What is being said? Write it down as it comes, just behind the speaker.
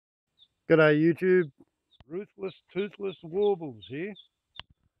G'day YouTube, Ruthless Toothless Warbles here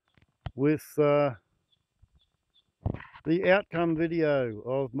with the outcome video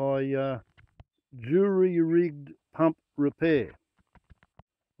of my jury-rigged pump repair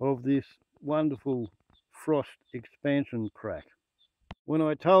of this wonderful frost expansion crack. When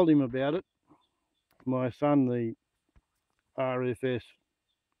I told him about it, my son, the RFS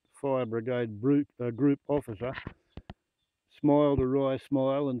Fire Brigade group officer, smiled a wry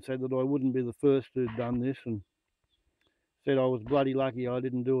smile and said that I wouldn't be the first who'd done this, and said I was bloody lucky I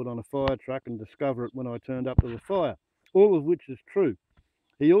didn't do it on a fire truck and discover it when I turned up to the fire, all of which is true.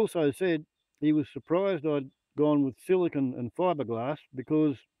 He also said he was surprised I'd gone with silicon and fiberglass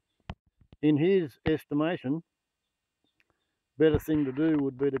because in his estimation, better thing to do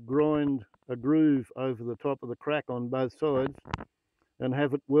would be to grind a groove over the top of the crack on both sides and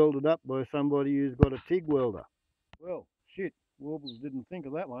have it welded up by somebody who's got a TIG welder. Well, shit, Warbles didn't think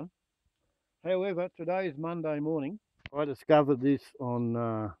of that one. However, today's Monday morning. I discovered this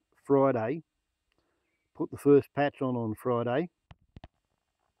on Friday, put the first patch on Friday,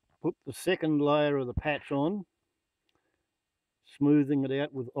 put the second layer of the patch on, smoothing it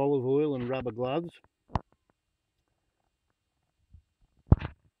out with olive oil and rubber gloves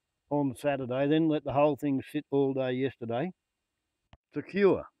on Saturday, then let the whole thing sit all day yesterday to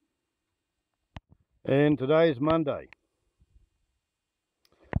cure. And today's Monday.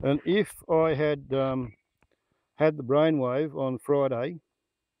 And if I had had the brainwave on Friday,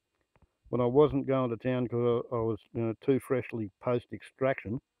 when I wasn't going to town because I was too freshly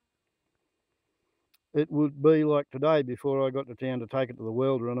post-extraction, it would be like today before I got to town to take it to the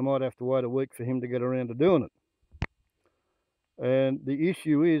welder, and I might have to wait a week for him to get around to doing it. And the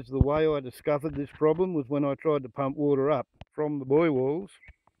issue is, the way I discovered this problem was when I tried to pump water up from the Buoywalls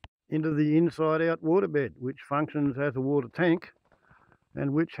into the inside-out waterbed, which functions as a water tank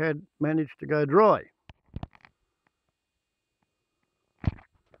and which had managed to go dry,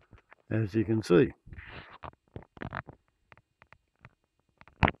 as you can see.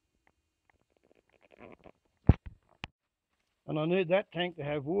 And I need that tank to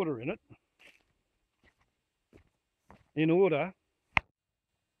have water in it in order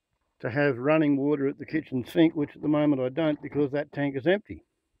to have running water at the kitchen sink, which at the moment I don't because that tank is empty.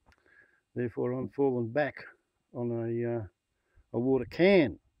 Therefore I'm falling back on a water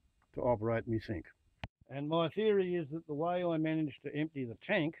can to operate my sink. And my theory is that the way I managed to empty the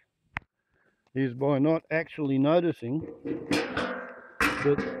tank is by not actually noticing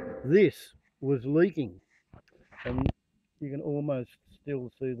that this was leaking, and you can almost still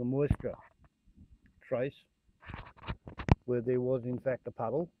see the moisture trace where there was in fact a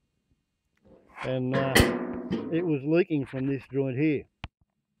puddle, and it was leaking from this joint here.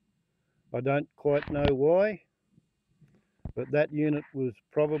 I don't quite know why, but that unit was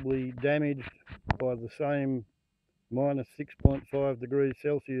probably damaged by the same minus 6.5 degrees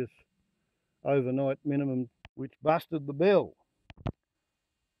Celsius overnight minimum, which busted the bell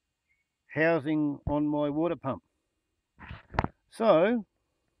housing on my water pump. So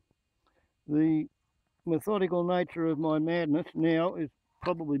the methodical nature of my madness now is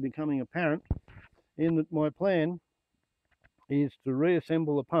probably becoming apparent, in that my plan is to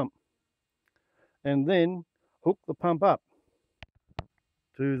reassemble the pump and then hook the pump up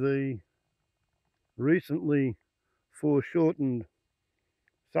to the recently foreshortened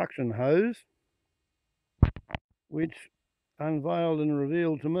suction hose, which unveiled and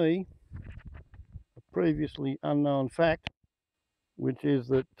revealed to me a previously unknown fact, which is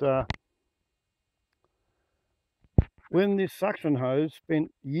that when this suction hose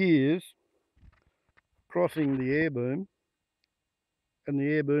spent years crossing the air boom, and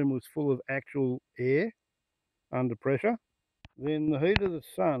the air boom was full of actual air under pressure, then the heat of the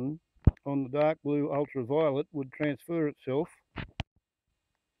sun on the dark blue ultraviolet would transfer itself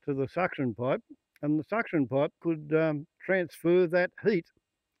to the suction pipe, and the suction pipe could transfer that heat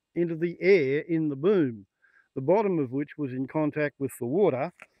into the air in the boom, the bottom of which was in contact with the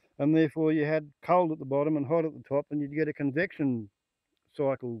water, and therefore you had cold at the bottom and hot at the top, and you'd get a convection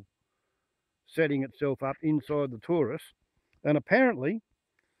cycle setting itself up inside the torus. And apparently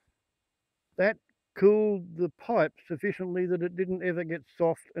that cooled the pipe sufficiently that it didn't ever get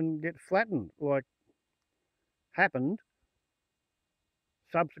soft and get flattened like happened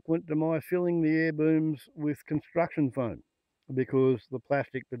subsequent to my filling the air booms with construction foam, because the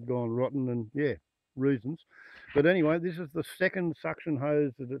plastic had gone rotten and reasons. But anyway, this is the second suction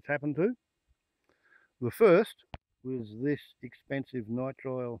hose that it's happened to. The first was this expensive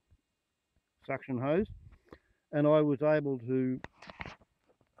nitrile suction hose, and I was able to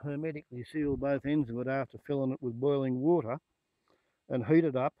hermetically seal both ends of it after filling it with boiling water and heat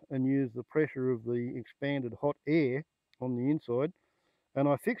it up and use the pressure of the expanded hot air on the inside, and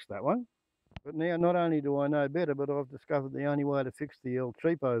I fixed that one. But now not only do I know better, but I've discovered the only way to fix the El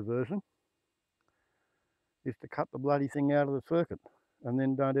Cheapo version is to cut the bloody thing out of the circuit and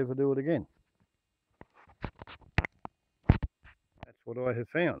then don't ever do it again. That's what I have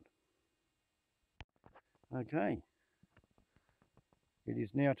found. Okay, it is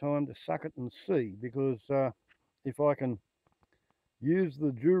now time to suck it and see, because if I can use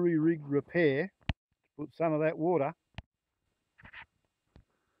the jury rig repair to put some of that water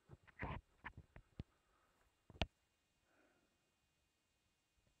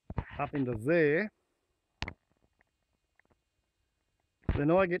up into there, then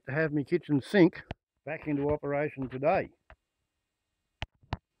I get to have my kitchen sink back into operation today,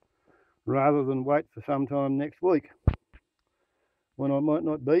 rather than wait for sometime next week when I might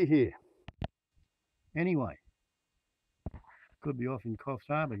not be here. Anyway, could be off in Coffs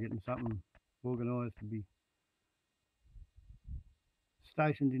Harbour getting something organised to be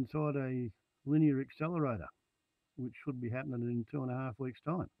stationed inside a linear accelerator, which should be happening in 2.5 weeks'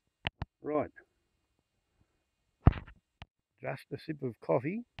 time. Right, just a sip of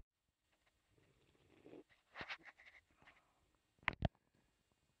coffee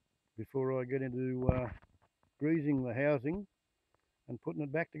before I get into greasing the housing and putting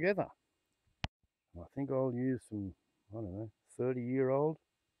it back together. I think I'll use some, I don't know, 30-year-old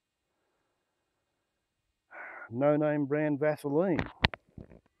no-name brand Vaseline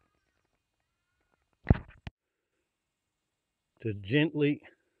to gently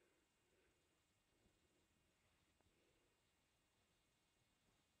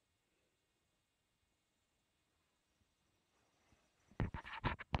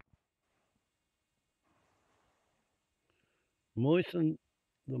moisten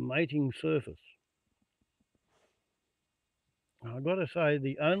the mating surface. I've got to say,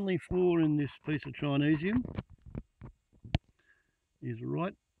 the only flaw in this piece of Chinesium is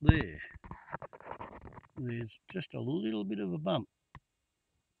right there. There's just a little bit of a bump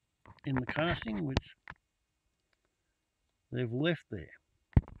in the casting, which they've left there.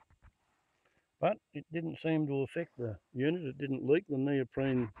 But it didn't seem to affect the unit. It didn't leak. The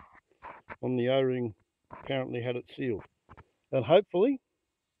neoprene on the O-ring apparently had it sealed. And hopefully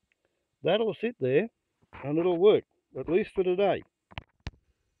that'll sit there and it'll work, at least for today.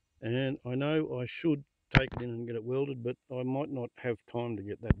 And I know I should take it in and get it welded, but I might not have time to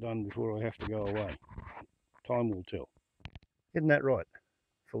get that done before I have to go away. Time will tell. Isn't that right,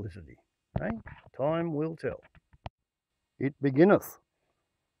 Felicity? Eh? Time will tell. It beginneth.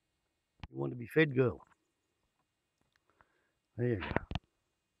 You want to be fed, girl? There you go.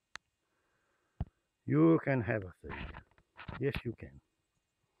 You can have a feed. Yes, you can.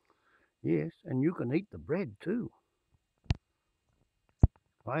 Yes, and you can eat the bread too.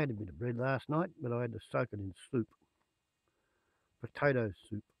 I had a bit of bread last night, but I had to soak it in soup. Potato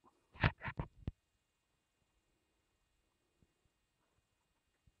soup.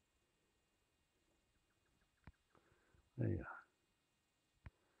 There you are.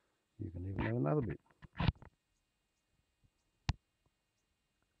 You can even have another bit.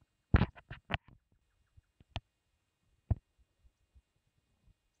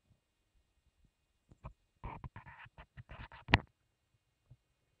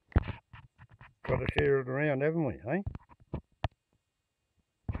 Got to share it around, haven't we, eh?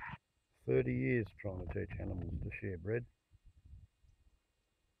 30 years trying to teach animals to share bread.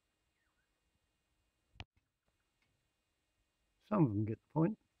 Some of them get the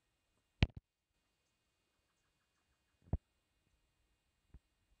point.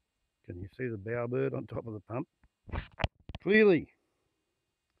 Can you see the bowerbird on top of the pump? Clearly,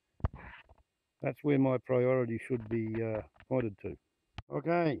 that's where my priority should be pointed to.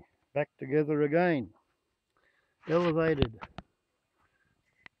 Okay, back together again. Elevated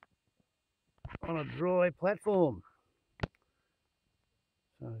on a dry platform.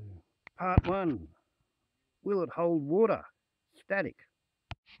 So, part one, will it hold water? Static.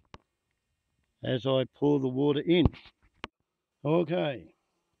 As I pour the water in. Okay.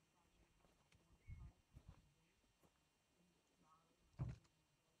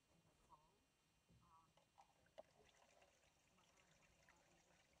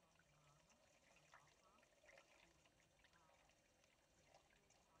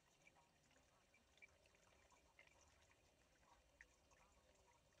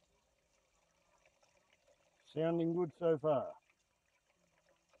 Sounding good so far.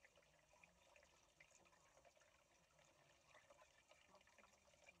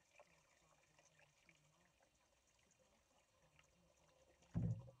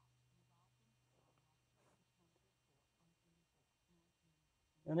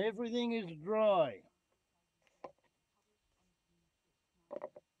 and everything is dry.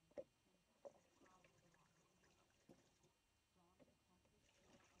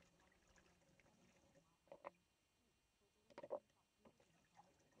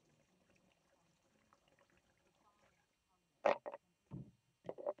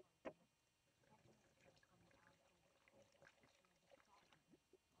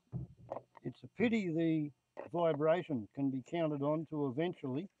 It's a pity the vibration can be counted on to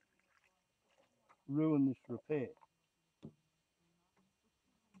eventually ruin this repair.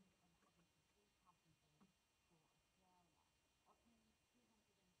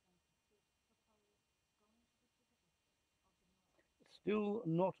 Still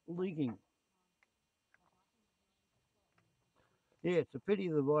not leaking. Yeah, it's a pity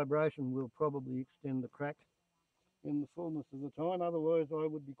the vibration will probably extend the crack in the fullness of the time. Otherwise, I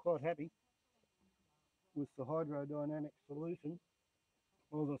would be quite happy with the hydrodynamic solution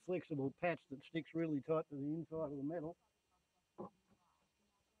or the flexible patch that sticks really tight to the inside of the metal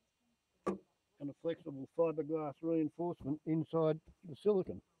and a flexible fiberglass reinforcement inside the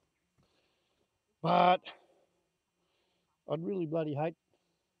silicon. But I'd really bloody hate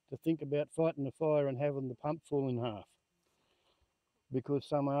to think about fighting a fire and having the pump fall in half because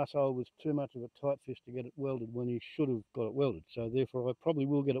some arsehole was too much of a tight fist to get it welded when he should have got it welded. So therefore I probably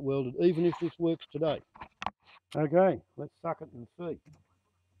will get it welded even if this works today. Okay, let's suck it and see.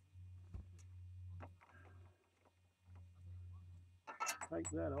 Take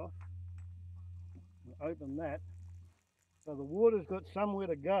that off and open that. So the water's got somewhere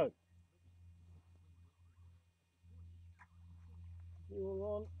to go. Fuel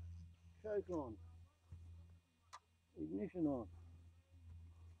on, choke on, ignition on.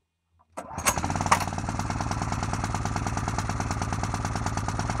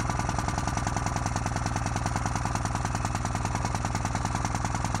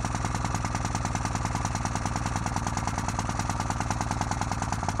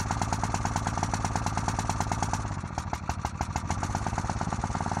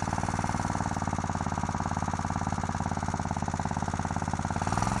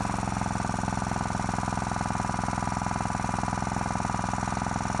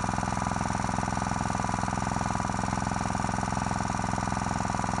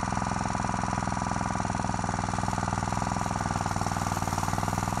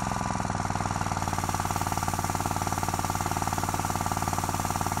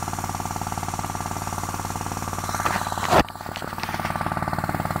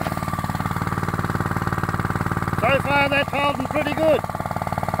 So far that's holding pretty good.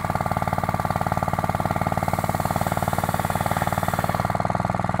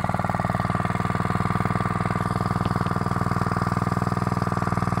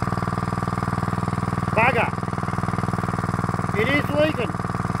 Bugger! It is leaking.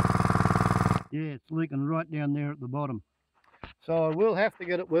 Yeah, it's leaking right down there at the bottom. So I will have to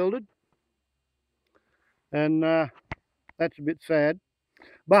get it welded. And that's a bit sad.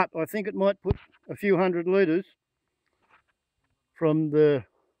 But I think it might put a few 100 litres from the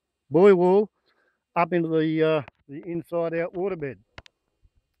buoy wall up into the inside out waterbed.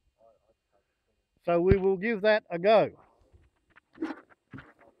 So we will give that a go.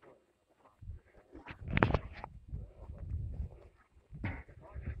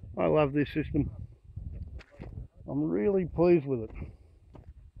 I love this system. I'm really pleased with it.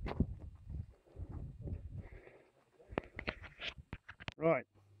 Right,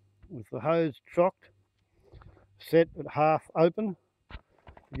 with the hose chocked, set at half open,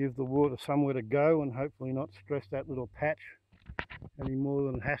 give the water somewhere to go and hopefully not stress that little patch any more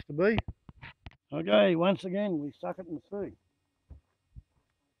than it has to be. Okay, once again we suck it and see.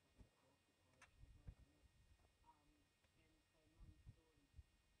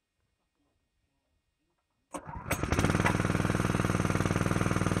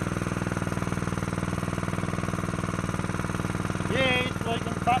 Yeah, it's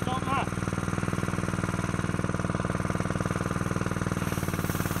leaking, but not much.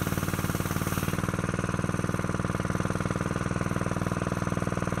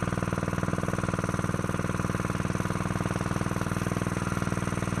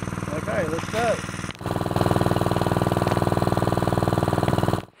 Okay, let's go.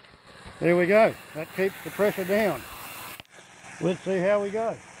 There we go. That keeps the pressure down. Let's see how we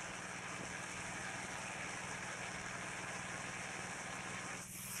go.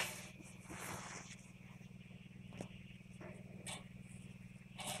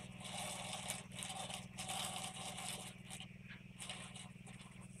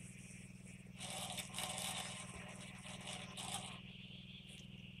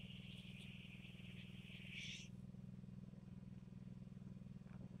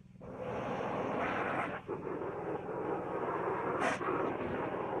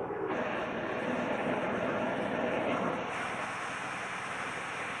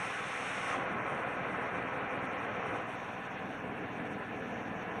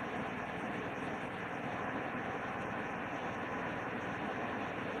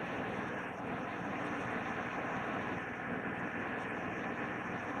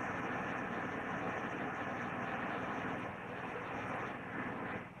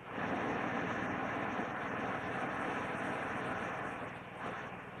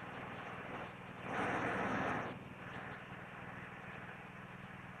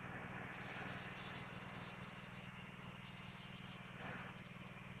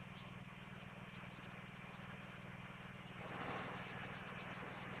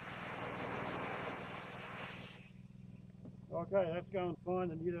 Okay, that's going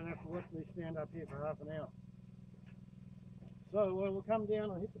fine, and you don't have to watch me stand up here for half an hour. So we'll come down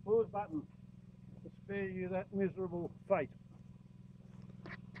and hit the pause button to spare you that miserable fate.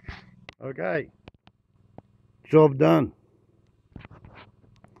 Okay, job done.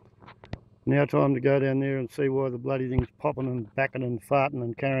 Now time to go down there and see why the bloody thing's popping and backing and farting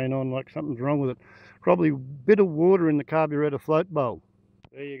and carrying on like something's wrong with it. Probably a bit of water in the carburetor float bowl.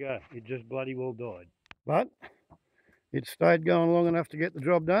 There you go, it just bloody well died. But it stayed going long enough to get the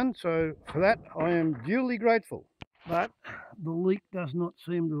job done, so for that I am duly grateful. But the leak does not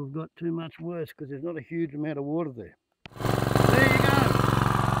seem to have got too much worse because there's not a huge amount of water there. There you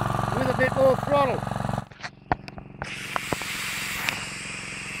go, with a bit more throttle.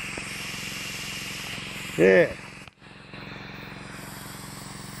 Yeah.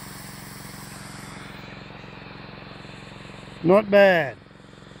 Not bad.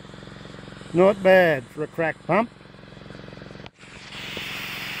 Not bad for a cracked pump.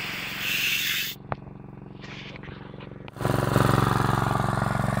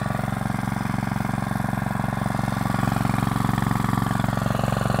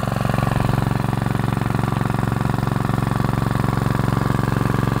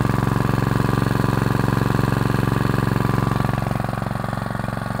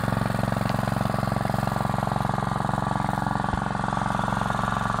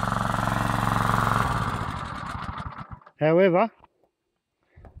 However,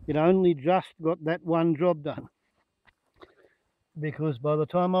 it only just got that one job done, because by the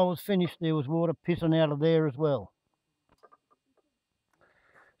time I was finished there was water pissing out of there as well.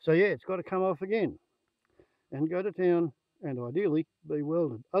 So yeah, it's got to come off again and go to town and ideally be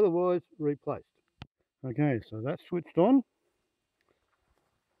welded, otherwise replaced. Okay, so that's switched on.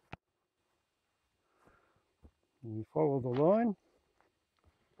 We follow the line,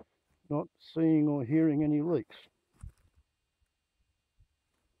 not seeing or hearing any leaks.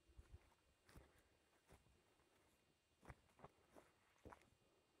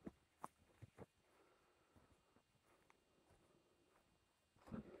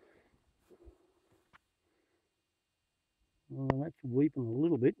 Well, that's weeping a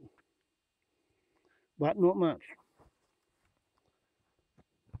little bit, but not much.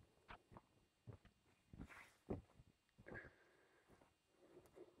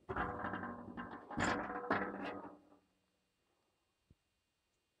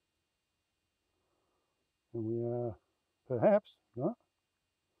 And we are perhaps, no?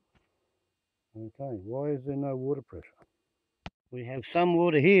 Okay, why is there no water pressure? We have some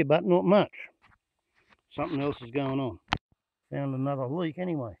water here, but not much. Something else is going on. Found another leak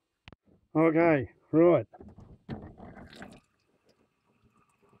anyway. Okay, right.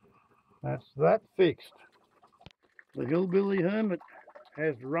 That's that fixed. The hillbilly hermit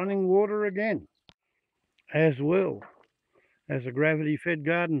has running water again, as well as a gravity-fed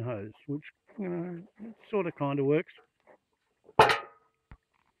garden hose, which, you know, it sort of kind of works.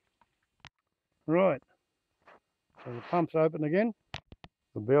 Right, so the pump's open again.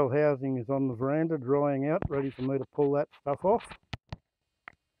 The bell housing is on the veranda drying out, ready for me to pull that stuff off.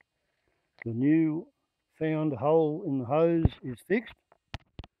 The new found hole in the hose is fixed,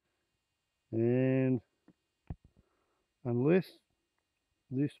 and unless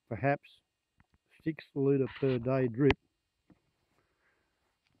this perhaps 6 litre per day drip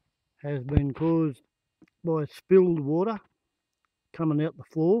has been caused by spilled water coming out the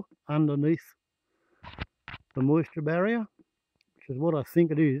floor underneath the moisture barrier, which is what I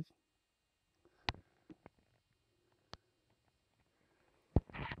think it is,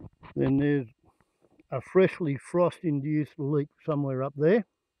 then there's a freshly frost-induced leak somewhere up there.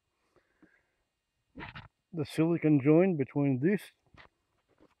 The silicon join between this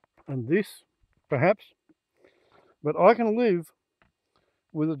and this, perhaps, but I can live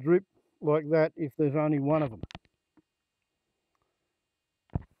with a drip like that if there's only one of them.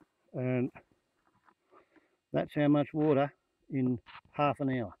 And that's how much water in half an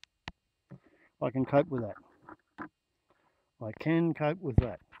hour. I can cope with that. I can cope with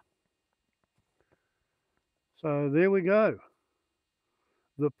that. So there we go.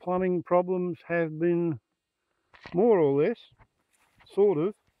 The plumbing problems have been more or less, sort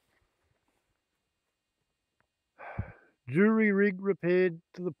of, jury-rig repaired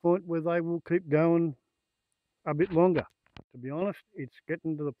to the point where they will keep going a bit longer. To be honest, it's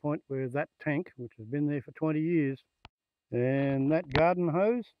getting to the point where that tank, which has been there for 20 years, and that garden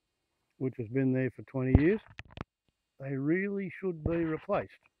hose, which has been there for 20 years, they really should be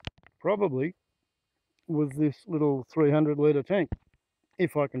replaced. Probably with this little 300 litre tank,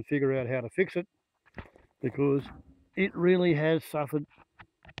 if I can figure out how to fix it, because it really has suffered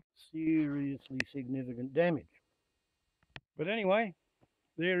seriously significant damage. But anyway,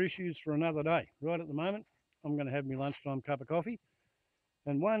 they're issues for another day. Right at the moment, I'm going to have my lunchtime cup of coffee.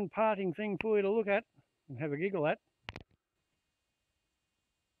 And one parting thing for you to look at and have a giggle at.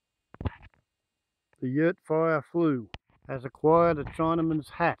 The Yurt Fire Flue has acquired a Chinaman's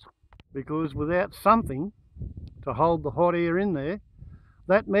hat, because without something to hold the hot air in there,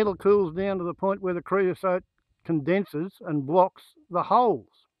 that metal cools down to the point where the creosote condenses and blocks the holes.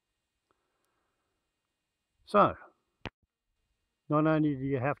 So, not only do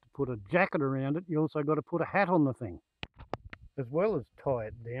you have to put a jacket around it, you also got to put a hat on the thing, as well as tie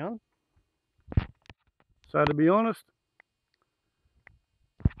it down. So to be honest,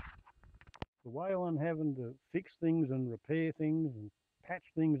 the way I'm having to fix things and repair things and patch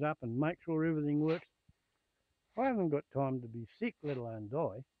things up and make sure everything works, I haven't got time to be sick, let alone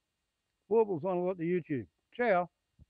die. Buoywalls on a lot to YouTube. Ciao.